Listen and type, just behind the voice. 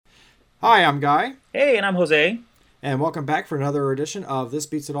Hi, I'm Guy, Hey, and I'm Jose. and welcome back for another edition of This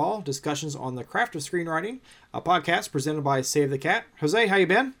Beats It All, discussions on the craft of screenwriting, a podcast presented by Save the Cat. Jose, how you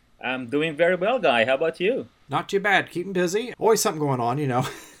been? I'm doing very well, Guy. How about you? Not too bad, keeping busy. Always something going on, you know.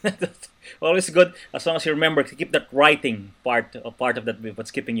 Always good as long as you remember to keep that writing part of that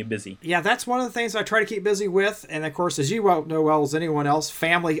what's keeping you busy. Yeah, that's one of the things I try to keep busy with, and of course, as you know well as anyone else,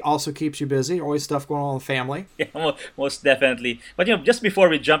 family also keeps you busy. Always stuff going on in the family. Yeah, most definitely. But just before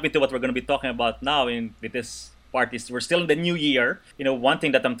we jump into what we're going to be talking about now with this part is we're still in the new year. One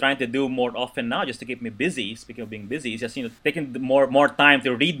thing that I'm trying to do more often now, just to keep me busy. Speaking of being busy, is just taking more time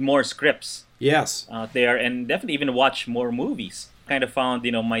to read more scripts Yes. out there, and definitely even watch more movies. Kind of found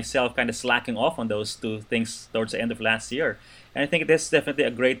myself kind of slacking off on those two things towards the end of last year, and I think this is definitely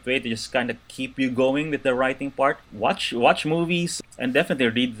a great way to just kind of keep you going with the writing part. Watch movies and definitely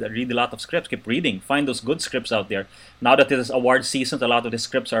read a lot of scripts. Keep reading, find those good scripts out there. Now that it is award season, a lot of the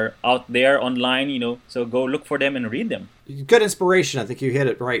scripts are out there online, so go look for them and read them. Good inspiration. I think you hit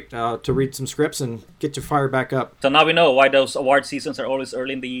it right, to read some scripts and get you fired back up. So now we know why those award seasons are always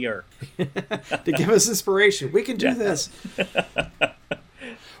early in the year. To give us inspiration. We can do Yeah. this.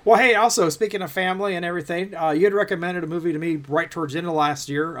 Well, hey, also, speaking of family and everything, you had recommended a movie to me right towards the end of last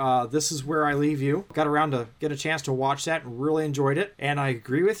year. This Is Where I Leave You. Got around to get a chance to watch that and really enjoyed it. And I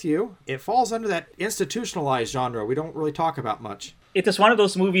agree with you. It falls under that institutionalized genre we don't really talk about much. It was one of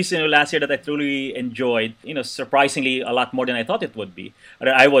those movies last year that I truly enjoyed. Surprisingly a lot more than I thought it would be. Or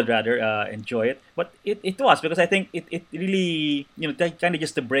I would rather enjoy it. But it was, because I think it really, kind of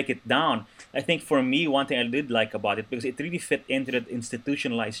just to break it down. I think for me, one thing I did like about it, because it really fit into that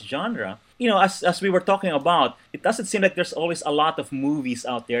institutionalized genre. As we were talking about, it doesn't seem like there's always a lot of movies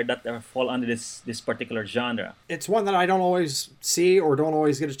out there that fall under this particular genre. It's one that I don't always see or don't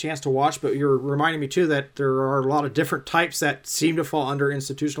always get a chance to watch, but you're reminding me too that there are a lot of different types that seem to fall under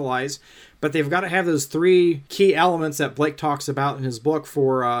institutionalized, but they've got to have those three key elements that Blake talks about in his book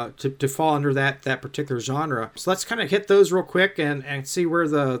for to fall under that particular genre. So let's kind of hit those real quick and see where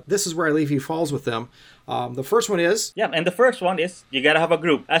This Is Where I Leave You falls with them. The first one is... Yeah, and the first one is you gotta have a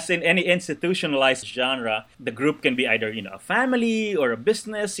group. As in any institutionalized genre, the group can be either a family or a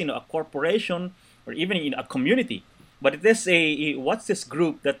business, a corporation, or even a community. But it is what's this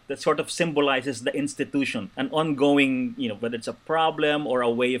group that sort of symbolizes the institution, an ongoing, whether it's a problem or a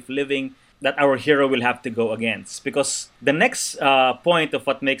way of living that our hero will have to go against. Because the next point of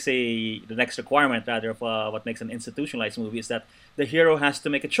the next requirement rather of what makes an institutionalized movie is that the hero has to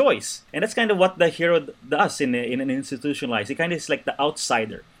make a choice. And that's kind of what the hero does in an institutionalized. He kind of is like the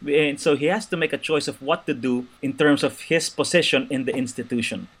outsider. And so he has to make a choice of what to do in terms of his position in the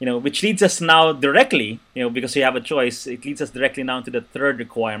institution. Which leads us now directly, because you have a choice, it leads us directly now to the third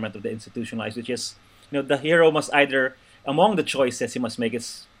requirement of the institutionalized, which is, the hero must either, among the choices he must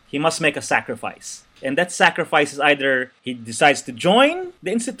make a sacrifice. And that sacrifice is either he decides to join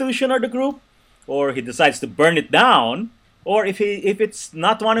the institution or the group, or he decides to burn it down, or if it's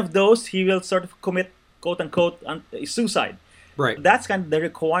not one of those, he will sort of commit, quote-unquote, suicide. Right. That's kind of the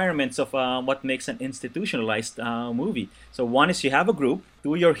requirements of what makes an institutionalized movie. So one is you have a group,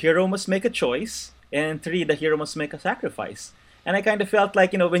 two, your hero must make a choice, and three, the hero must make a sacrifice. And I kind of felt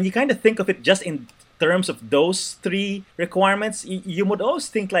like, when you kind of think of it just in terms of those three requirements, you would always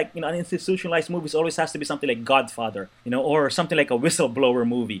think like, an institutionalized movie always has to be something like Godfather, or something like a whistleblower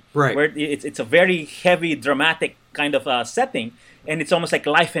movie. Right. Where it's a very heavy, dramatic kind of setting, and it's almost like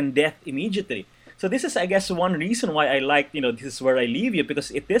life and death immediately. So this is, I guess, one reason why I like, This Is Where I Leave You, because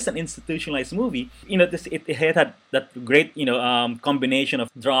it is an institutionalized movie. It had that great, combination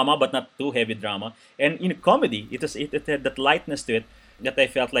of drama, but not too heavy drama, and comedy. It had that lightness to it that I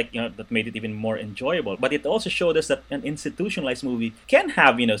felt like, that made it even more enjoyable. But it also showed us that an institutionalized movie can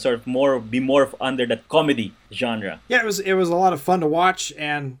have, sort of be more under that comedy genre. Yeah, it was a lot of fun to watch,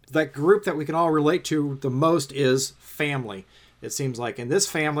 and that group that we can all relate to the most is family. It seems like, and this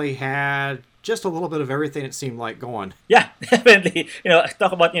family had just a little bit of everything, it seemed like, going. Yeah, definitely.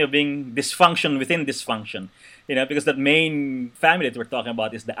 Talk about, being dysfunction within dysfunction. Because that main family that we're talking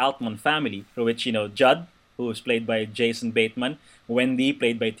about is the Altman family, for which, Judd, who is played by Jason Bateman, Wendy,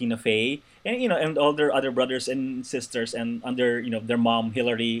 played by Tina Fey, and all their other brothers and sisters, and under, their mom,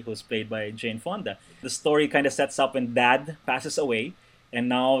 Hillary, who's played by Jane Fonda. The story kind of sets up when dad passes away, and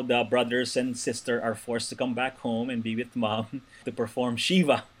now the brothers and sister are forced to come back home and be with mom to perform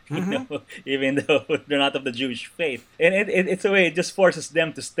Shiva. Even though they're not of the Jewish faith. And it's a way, it just forces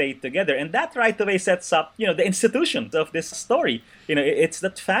them to stay together. And that right away sets up, the institution of this story. It's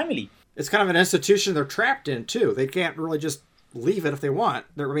that family. It's kind of an institution they're trapped in, too. They can't really just leave it if they want.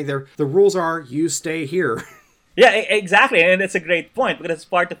 The rules are, you stay here. Yeah, exactly, and that's a great point because it's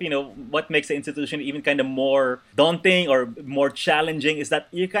part of what makes the institution even kind of more daunting or more challenging is that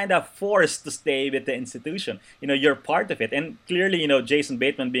you're kind of forced to stay with the institution. You're part of it, and clearly, Jason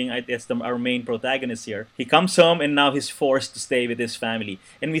Bateman being I guess our main protagonist here, he comes home and now he's forced to stay with his family,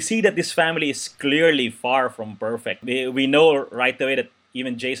 and we see that this family is clearly far from perfect. We know right away that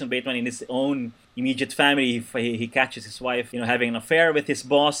even Jason Bateman in his own immediate family, he catches his wife, having an affair with his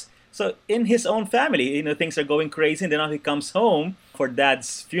boss. So in his own family, things are going crazy, and then now he comes home for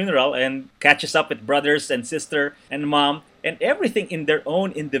dad's funeral and catches up with brothers and sister and mom, and everything in their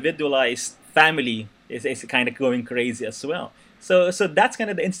own individualized family is kind of going crazy as well. So that's kind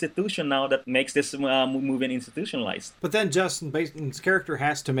of the institution now that makes this movie institutionalized. But then Justin Bateman's character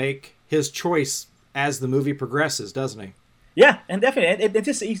has to make his choice as the movie progresses, doesn't he? Yeah, and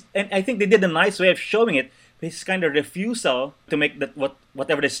definitely, and I think they did a nice way of showing it. His kind of refusal to make that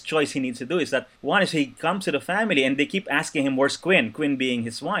whatever this choice he needs to do is that one is he comes to the family and they keep asking him where's Quinn being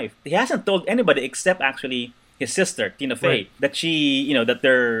his wife. He hasn't told anybody except actually his sister Tina Fey, right, that she that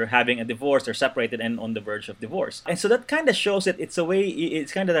they're having a divorce, they're separated and on the verge of divorce. And so that kind of shows that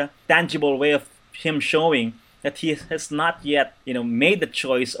it's kind of a tangible way of him showing that he has not yet made the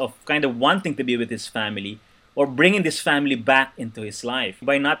choice of kind of wanting to be with his family or bringing this family back into his life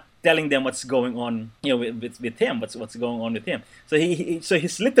by not telling them what's going on, with him, what's going on with him. So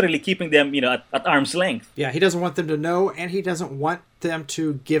he's literally keeping them, at arm's length. Yeah, he doesn't want them to know, and he doesn't want them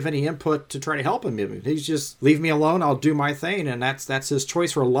to give any input to try to help him. He's just leave me alone, I'll do my thing, and that's his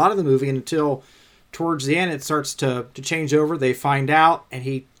choice for a lot of the movie until towards the end it starts to change over. They find out, and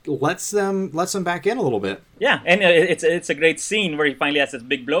he lets them back in a little bit. Yeah, and it's a great scene where he finally has this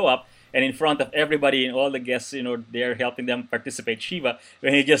big blow up. And in front of everybody and all the guests, they're helping them participate, Shiva,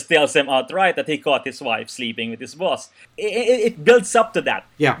 when he just tells them outright that he caught his wife sleeping with his boss. It builds up to that.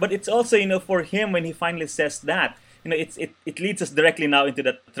 Yeah. But it's also, for him, when he finally says that, it leads us directly now into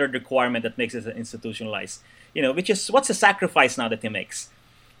that third requirement that makes it institutionalized, which is what's the sacrifice now that he makes?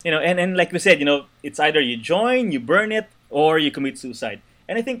 And like we said, it's either you join, you burn it, or you commit suicide.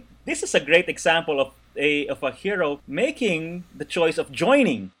 And I think this is a great example of a hero making the choice of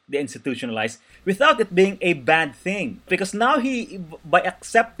joining the institutionalized without it being a bad thing, because now he, by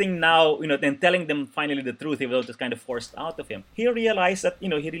accepting now, and telling them finally the truth, even though it was kind of forced out of him, he realized that he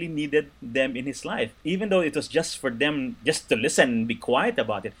really needed them in his life, even though it was just for them just to listen and be quiet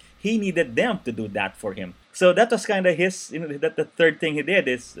about it. He needed them to do that for him. So that was kind of his, that the third thing he did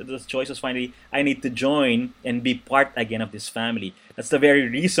is the choice was finally, I need to join and be part again of this family. That's the very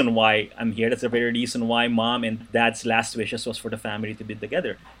reason why I'm here. That's the very reason why mom and dad's last wishes was for the family to be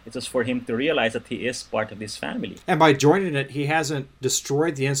together. It was for him to realize that he is part of this family. And by joining it, he hasn't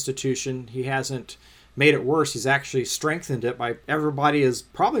destroyed the institution. He hasn't made it worse. He's actually strengthened it by everybody is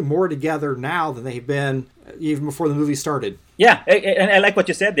probably more together now than they've been even before the movie started. Yeah, and I like what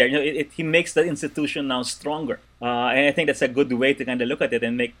you said there. He makes the institution now stronger. And I think that's a good way to kind of look at it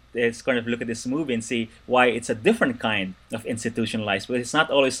and kind of look at this movie and see why it's a different kind of institutionalized. But it's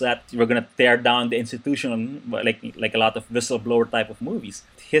not always that we're going to tear down the institution like a lot of whistleblower type of movies.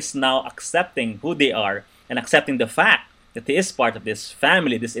 He's now accepting who they are and accepting the fact that he is part of this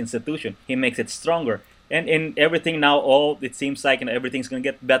family, this institution. He makes it stronger. And in everything now, it seems like everything's going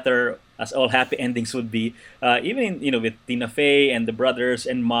to get better, as all happy endings would be. Even with Tina Fey and the brothers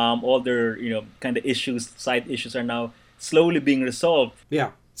and mom, all their kind of side issues are now slowly being resolved.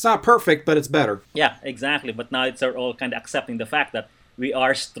 Yeah, it's not perfect, but it's better. Yeah, exactly. But now it's all kind of accepting the fact that we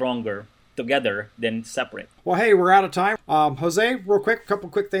are stronger together than separate. Well, hey, we're out of time. Jose, real quick, a couple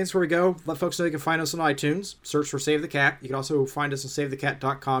quick things before we go. Let folks know you can find us on iTunes. Search for Save the Cat. You can also find us on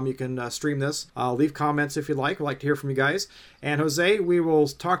SaveTheCat.com. You can stream this. Leave comments if you'd like. We'd like to hear from you guys. And Jose, we will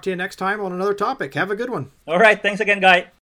talk to you next time on another topic. Have a good one. All right. Thanks again, Guy.